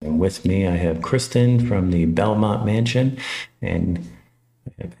With me, I have Kristen from the Belmont Mansion, and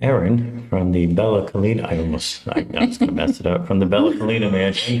I have Erin from the Bella Colina. I was going to mess it up. From the Bella Colina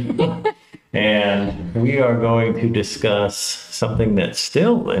Mansion. And we are going to discuss something that's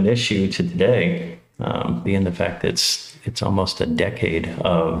still an issue to today, being the fact that it's almost a decade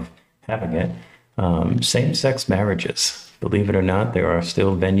of having it. Same-sex marriages. Believe it or not, there are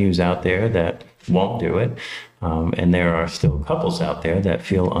still venues out there that won't do it. And there are still couples out there that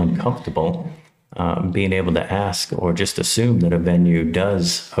feel uncomfortable being able to ask or just assume that a venue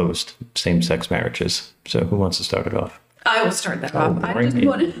does host same-sex marriages. So who wants to start it off? I will start that off. I just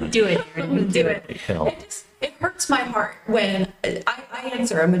want to do it. Do it. It hurts my heart when I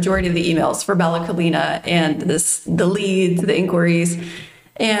answer a majority of the emails for Bella Colina and the leads, the inquiries.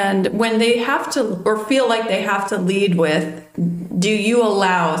 And when they have to, or feel like they have to lead with, do you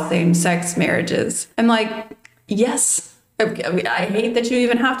allow same-sex marriages? I'm like, yes. I hate that you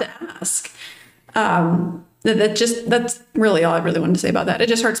even have to ask. That's really all I really wanted to say about that. It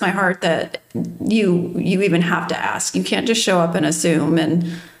just hurts my heart that you even have to ask. You can't just show up and assume.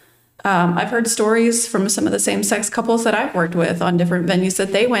 And I've heard stories from some of the same-sex couples that I've worked with on different venues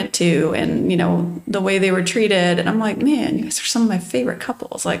that they went to, and the way they were treated. And I'm like, man, you guys are some of my favorite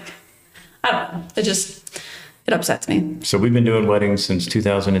couples. Like, I don't know. It upsets me. So we've been doing weddings since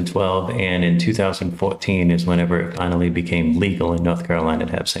 2012, and in 2014 is whenever it finally became legal in North Carolina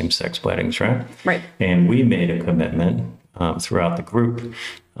to have same-sex weddings, right? Right. And we made a commitment throughout the group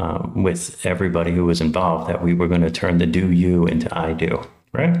with everybody who was involved that we were going to turn the do you into I do.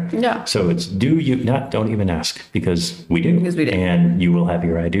 Right? Yeah. So it's do you, don't even ask, because we do. Because we do. And you will have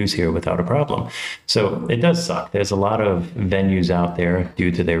your I do's here without a problem. So it does suck. There's a lot of venues out there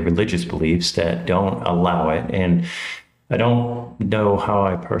due to their religious beliefs that don't allow it. And I don't know how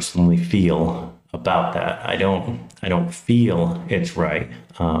I personally feel about that. I don't feel it's right.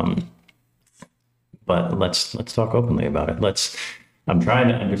 But let's talk openly about it. I'm trying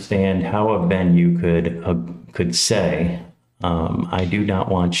to understand how a venue could say, I do not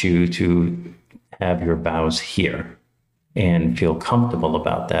want you to have your vows here, and feel comfortable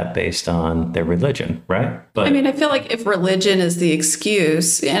about that based on their religion, right? But I mean, I feel like if religion is the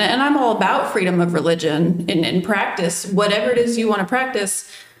excuse, and I'm all about freedom of religion in practice, whatever it is you want to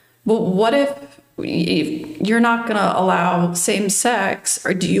practice, but what if you're not going to allow same sex,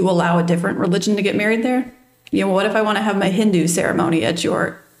 or do you allow a different religion to get married there? What if I want to have my Hindu ceremony at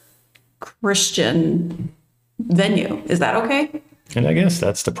your Christian venue? Is that okay? And I guess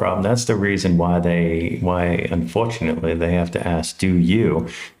that's the problem. That's the reason why unfortunately they have to ask, do you,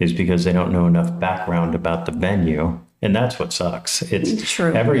 is because they don't know enough background about the venue. And that's what sucks. It's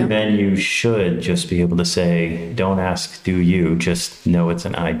true. Every venue should just be able to say, don't ask, do you, just know it's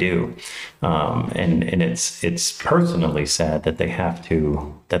an I do. And it's personally sad that they have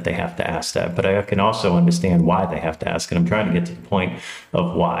to ask that. But I can also understand why they have to ask. And I'm trying to get to the point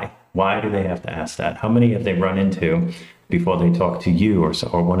of why. Why do they have to ask that? How many have they run into before they talk to you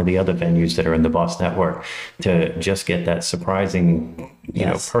or one of the other venues that are in the Boss Network to just get that surprising,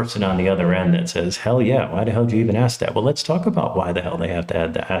 person on the other end that says, hell yeah, why the hell did you even ask that? Well, let's talk about why the hell they have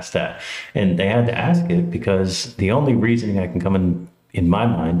to ask that. And they had to ask it because the only reasoning I can come in my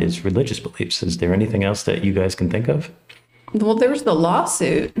mind is religious beliefs. Is there anything else that you guys can think of? Well, there was the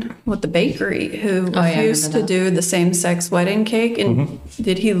lawsuit with the bakery who refused to do the same-sex wedding cake. And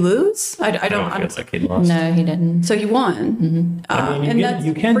did he lose? I don't feel like he lost. No, he didn't. So he won. I mean,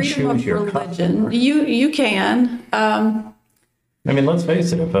 you can choose your religion. You can. I mean, let's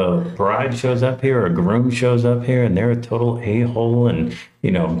face it, if a bride shows up here or a groom shows up here and they're a total a-hole and,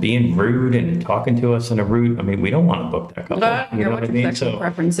 being rude and talking to us in a rude, I mean, we don't want to book that couple. You know what I mean? Sexual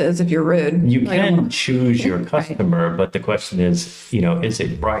preferences if you're rude. You can choose your customer, but the question is, is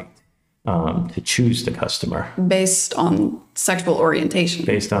it right to choose the customer? Based on sexual orientation.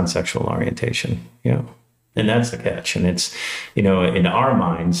 Based on sexual orientation, And that's the catch. And it's, in our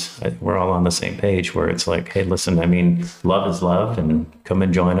minds, we're all on the same page where it's like, hey, listen, I mean, love is love, and come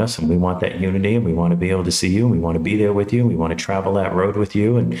and join us. And we want that unity, and we want to be able to see you, and we want to be there with you. And we want to travel that road with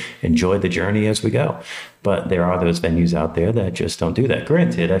you and enjoy the journey as we go. But there are those venues out there that just don't do that.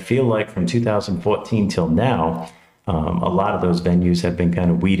 Granted, I feel like from 2014 till now, a lot of those venues have been kind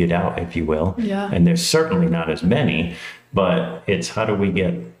of weeded out, if you will. Yeah. And there's certainly not as many, but it's how do we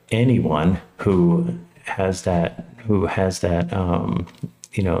get anyone who has that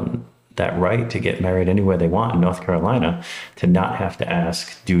that right to get married anywhere they want in North Carolina to not have to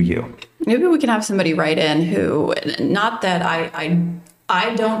ask, do you? Maybe we can have somebody write in who, not that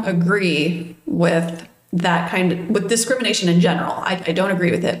I don't agree with that with discrimination in general. I don't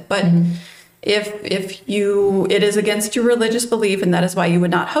agree with it, but if it is against your religious belief and that is why you would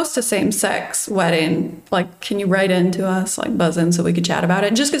not host a same-sex wedding, like, can you write into us, like buzz in so we could chat about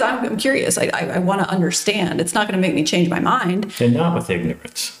it? Just because I'm curious, I want to understand. It's not going to make me change my mind. And not with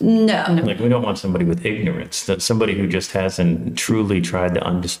ignorance. No. Like, we don't want somebody with ignorance. That somebody who just hasn't truly tried to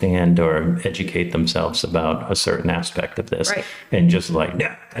understand or educate themselves about a certain aspect of this. Right. And just like,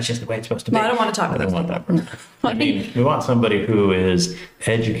 no, that's just the way it's supposed to be. No, I don't want to talk about I don't want that. I mean, we want somebody who is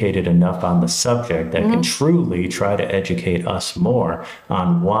educated enough on the subject that can truly try to educate us more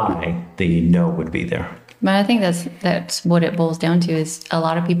on why the no would be there. But I think that's what it boils down to, is a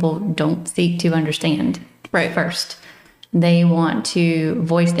lot of people don't seek to understand first. They want to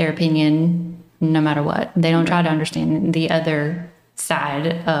voice their opinion no matter what. They don't try to understand the other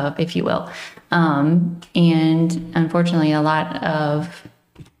side of, if you will. And unfortunately, a lot of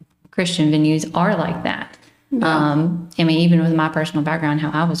Christian venues are like that. I mean, even with my personal background,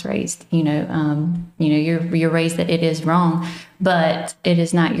 how I was raised, you're raised that it is wrong, but it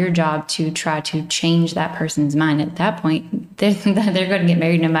is not your job to try to change that person's mind. At that point, they're going to get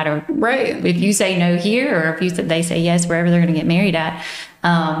married no matter if you say no here, or if they say yes wherever they're going to get married at.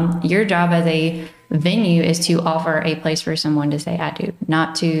 Your job as a venue is to offer a place for someone to say I do,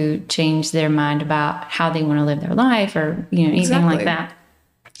 not to change their mind about how they want to live their life, or anything like that.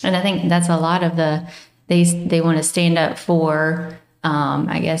 And I think that's a lot of they want to stand up for,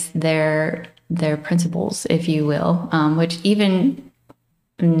 I guess, their principles, if you will, which even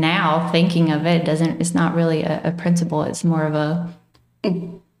now thinking of it, it's not really a principle. It's more of a,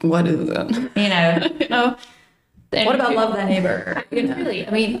 what is it? What about love thy neighbor? Really,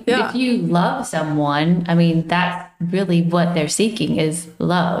 I mean, if you love someone, I mean, that's really what they're seeking, is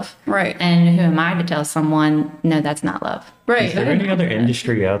love. Right. And who am I to tell someone, no, that's not love? Right. Is there any other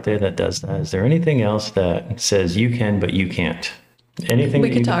industry out there that does that? Is there anything else that says you can, but you can't? Anything we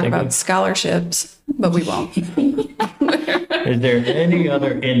could talk about of? Scholarships, but we won't. Is there any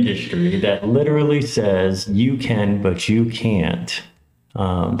other industry that literally says you can, but you can't?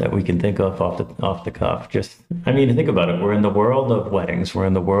 That we can think of off the cuff. Think about it. We're in the world of weddings. We're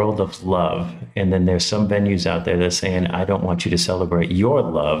in the world of love. And then there's some venues out there that's saying, I don't want you to celebrate your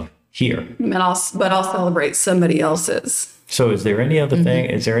love here. But I'll celebrate somebody else's. So is there any other thing?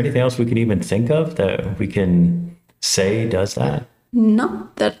 Is there anything else we can even think of that we can say does that?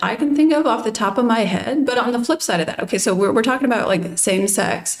 Not that I can think of off the top of my head. But on the flip side of that, okay, so we're talking about like same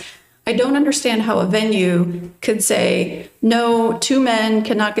sex. I don't understand how a venue could say, no, 2 men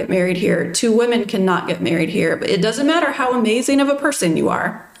cannot get married here, 2 women cannot get married here. But it doesn't matter how amazing of a person you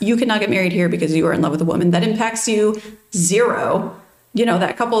are. You cannot get married here because you are in love with a woman. That impacts you 0.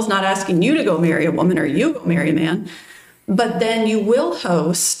 That couple is not asking you to go marry a woman or you go marry a man. But then you will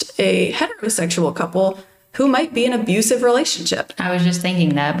host a heterosexual couple who might be in an abusive relationship. I was just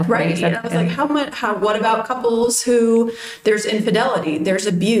thinking that before. Right. And I was like, what about couples who there's infidelity, there's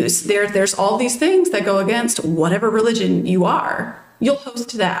abuse, there's all these things that go against whatever religion you are. You'll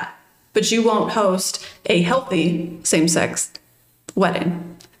host that, but you won't host a healthy same-sex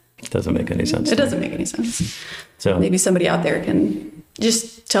wedding. It doesn't make any sense. It doesn't make any sense. So maybe somebody out there can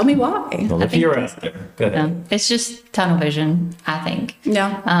just tell me why. Well, if you're out there, go ahead. It's just tunnel vision, I think.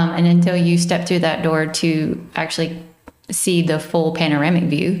 Yeah. And until you step through that door to actually see the full panoramic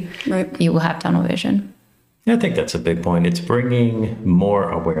view, you will have tunnel vision. I think that's a big point. It's bringing more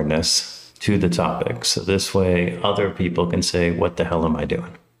awareness to the topic. So this way other people can say, what the hell am I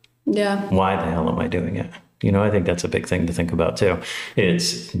doing? Yeah. Why the hell am I doing it? I think that's a big thing to think about too.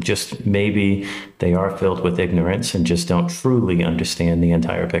 It's just maybe they are filled with ignorance and just don't truly understand the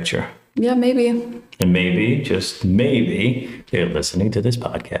entire picture. Yeah, maybe. And maybe, just maybe, they're listening to this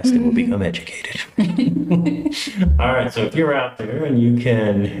podcast and will become educated. All right, so if you're out there and you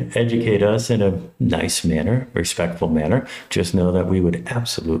can educate us in a nice manner, respectful manner, just know that we would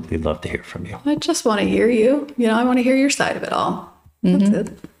absolutely love to hear from you. I just want to hear you. I want to hear your side of it all. That's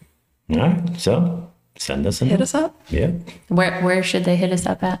it. All right, so send us a hit us up. Yeah. Where should they hit us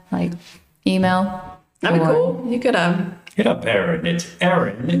up at? Like email? That'd be cool. You could hit up Erin. It's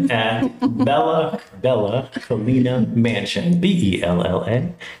Erin at Bella Collina Mansion.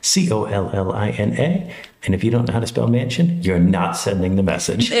 BellaCollina. And if you don't know how to spell mansion, you're not sending the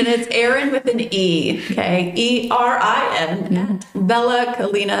message. And it's Erin with an E, okay? ERIN at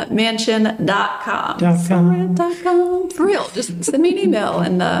BellaCollinaMansion.com. For real, just send me an email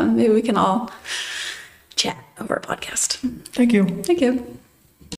and maybe we can all chat over a podcast. Thank you. Thank you.